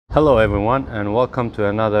Hello everyone, and welcome to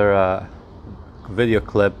another video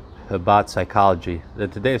clip about psychology.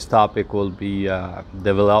 Today's topic will be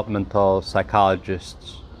developmental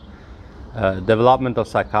psychologists. Developmental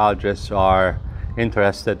psychologists are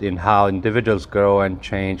interested in how individuals grow and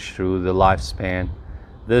change through the lifespan.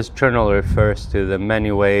 This journal refers to the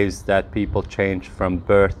many ways that people change from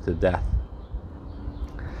birth to death.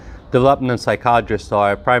 Developmental psychologists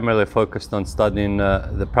are primarily focused on studying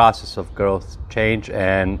the process of growth, change,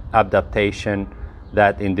 and adaptation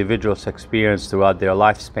that individuals experience throughout their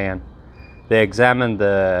lifespan. They examine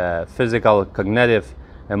the physical, cognitive,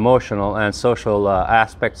 emotional, and social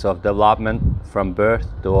aspects of development from birth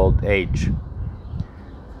to old age.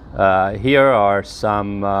 Here are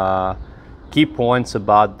some key points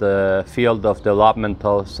about the field of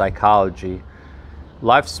developmental psychology.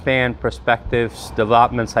 Lifespan perspectives.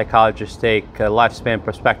 Development psychologists take a lifespan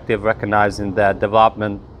perspective, recognizing that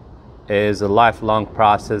development is a lifelong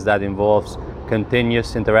process that involves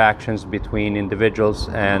continuous interactions between individuals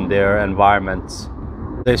and their environments.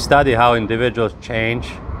 They study how individuals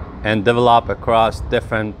change and develop across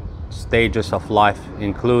different stages of life,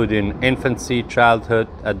 including infancy, childhood,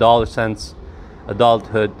 adolescence,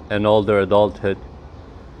 adulthood, and older adulthood.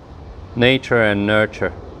 Nature and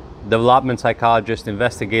nurture. Development psychologists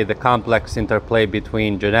investigate the complex interplay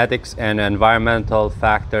between genetics and environmental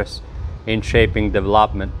factors in shaping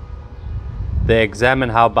development. They examine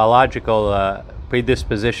how biological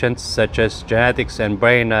predispositions such as genetics and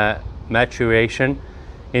brain maturation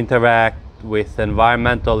interact with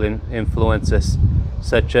environmental influences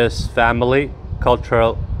such as family,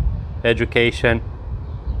 cultural, education,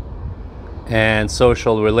 and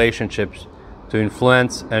social relationships to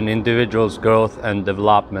influence an individual's growth and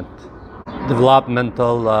development.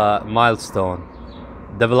 Developmental milestone.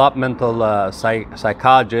 Developmental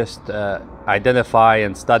psychologists identify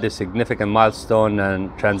and study significant milestones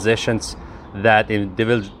and transitions that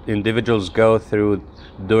individuals go through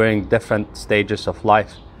during different stages of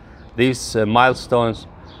life. These milestones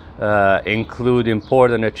include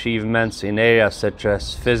important achievements in areas such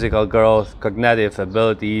as physical growth, cognitive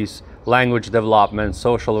abilities, language development,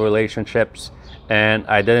 social relationships, and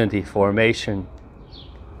identity formation.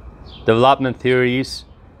 Development theories.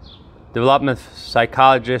 Development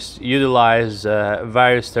psychologists utilize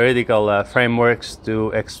various theoretical frameworks to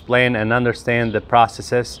explain and understand the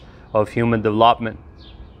processes of human development.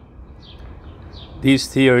 These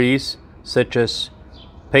theories, such as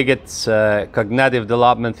Pigot's cognitive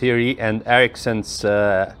development theory and Erikson's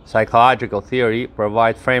psychological theory,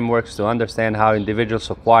 provide frameworks to understand how individuals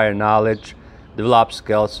acquire knowledge, develop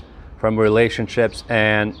skills from relationships,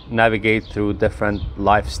 and navigate through different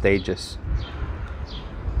life stages.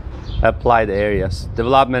 Applied areas.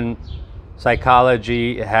 Development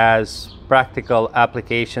psychology has practical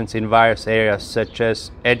applications in various areas such as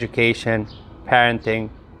education, parenting,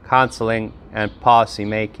 counseling, and policy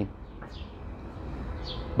making.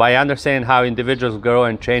 By understanding how individuals grow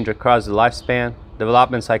and change across the lifespan,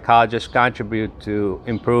 development psychologists contribute to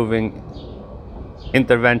improving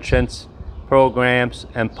interventions, programs,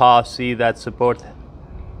 and policy that support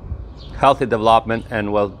healthy development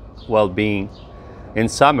and well-being. In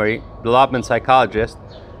summary, development psychologist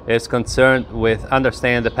is concerned with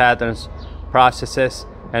understanding the patterns, processes,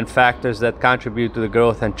 and factors that contribute to the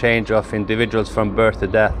growth and change of individuals from birth to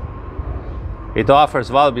death. It offers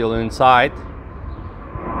valuable insight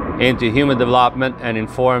into human development and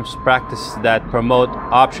informs practices that promote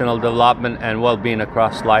optimal development and well-being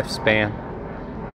across lifespan.